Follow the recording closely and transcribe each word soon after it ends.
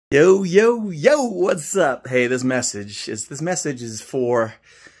Yo, yo, yo, what's up? Hey, this message is for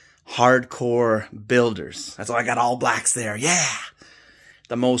hardcore builders. That's why I got all blacks there. Yeah.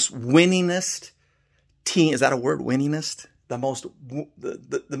 The most winningest team. Is that a word? Winningest? The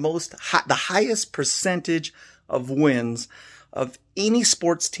highest percentage of wins of any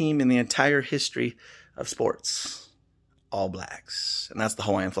sports team in the entire history of sports. All blacks. And that's the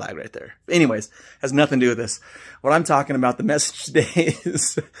Hawaiian flag right there. Anyways, has nothing to do with this. What I'm talking about, the message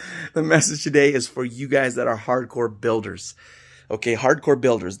today is for you guys that are hardcore builders. Okay, hardcore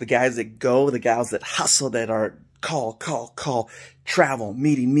builders. The guys that go, the gals that hustle, that are call, travel,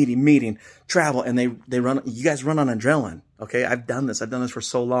 meeting, travel, and they run, you guys run on adrenaline. Okay, I've done this for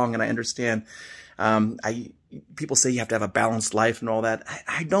so long, and I understand. People say you have to have a balanced life and all that.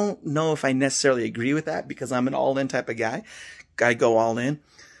 I don't know if I necessarily agree with that, because I'm an all-in type of guy. I go all in.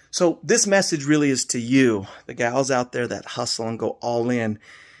 So this message really is to you, the gals out there that hustle and go all in.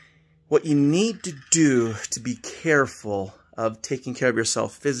 What you need to do to be careful of taking care of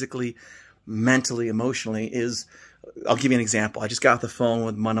yourself physically, mentally, emotionally is, I'll give you an example. I just got off the phone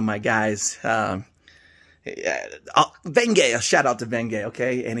with one of my guys, Vengay, shout out to Vengay,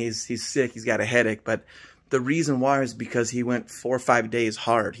 okay? And he's sick, he's got a headache, but the reason why is because he went 4 or 5 days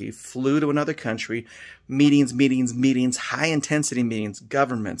hard. He flew to another country, meetings, high intensity meetings,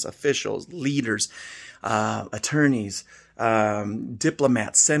 governments, officials, leaders, attorneys,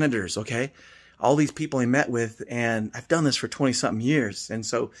 diplomats, senators, okay? All these people he met with, and I've done this for 20-something years. And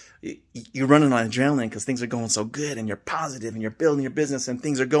so you're running on adrenaline because things are going so good, and you're positive, and you're building your business, and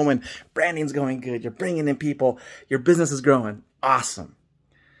things are going, branding's going good, you're bringing in people, your business is growing. Awesome.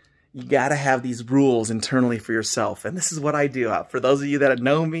 You got to have these rules internally for yourself. And this is what I do. For those of you that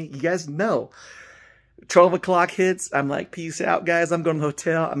know me, you guys know. 12 o'clock hits, I'm like, peace out, guys. I'm going to the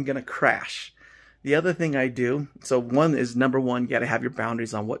hotel. I'm going to crash. The other thing I do, so number one, you got to have your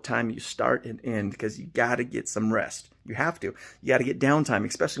boundaries on what time you start and end, because you got to get some rest. You have to. You got to get downtime,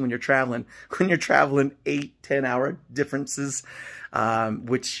 especially when you're traveling. When you're traveling 8-10 hour differences,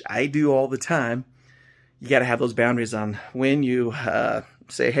 which I do all the time, you got to have those boundaries on when you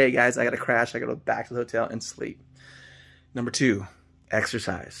say, hey, guys, I got to crash. I got to go back to the hotel and sleep. Number two,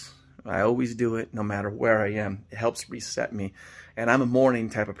 exercise. I always do it no matter where I am. It helps reset me. And I'm a morning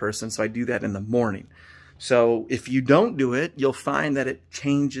type of person, so I do that in the morning. So if you don't do it, you'll find that it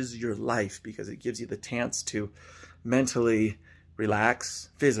changes your life, because it gives you the chance to mentally relax.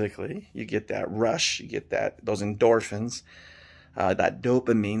 Physically, you get that rush, you get those endorphins, that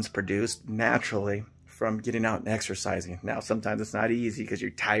dopamine's produced naturally from getting out and exercising. Now, sometimes it's not easy because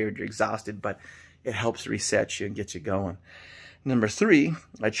you're tired, you're exhausted, but it helps reset you and get you going. Number three,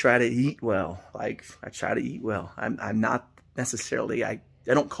 I try to eat well. I'm not necessarily, I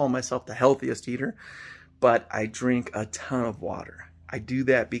don't call myself the healthiest eater, but I drink a ton of water. I do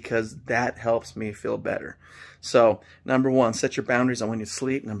that because that helps me feel better. So, number one, set your boundaries on when you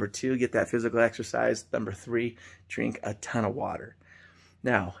sleep. Number two, get that physical exercise. Number three, drink a ton of water.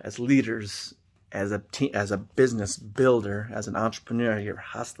 Now, as leaders, as a business builder, as an entrepreneur, you're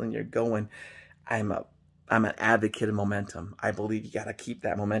hustling, you're going. I'm an advocate of momentum. I believe you got to keep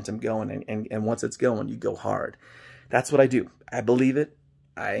that momentum going, and once it's going, you go hard. That's what I do. I believe it.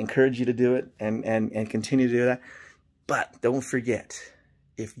 I encourage you to do it and continue to do that. But don't forget,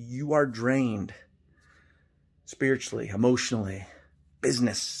 if you are drained spiritually, emotionally,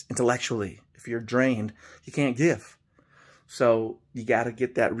 business, intellectually, if you're drained, you can't give. So you got to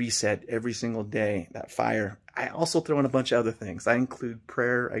get that reset every single day, that fire. I also throw in a bunch of other things. I include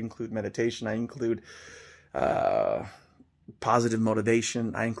prayer. I include meditation. I include positive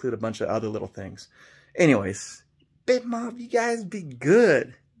motivation. I include a bunch of other little things. Anyways, Big Mob, you guys be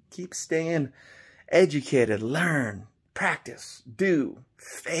good. Keep staying educated. Learn, practice, do,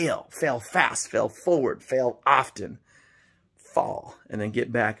 fail fast, fail forward, fail often, fall, and then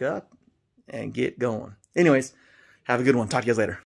get back up and get going. Anyways, have a good one. Talk to you guys later.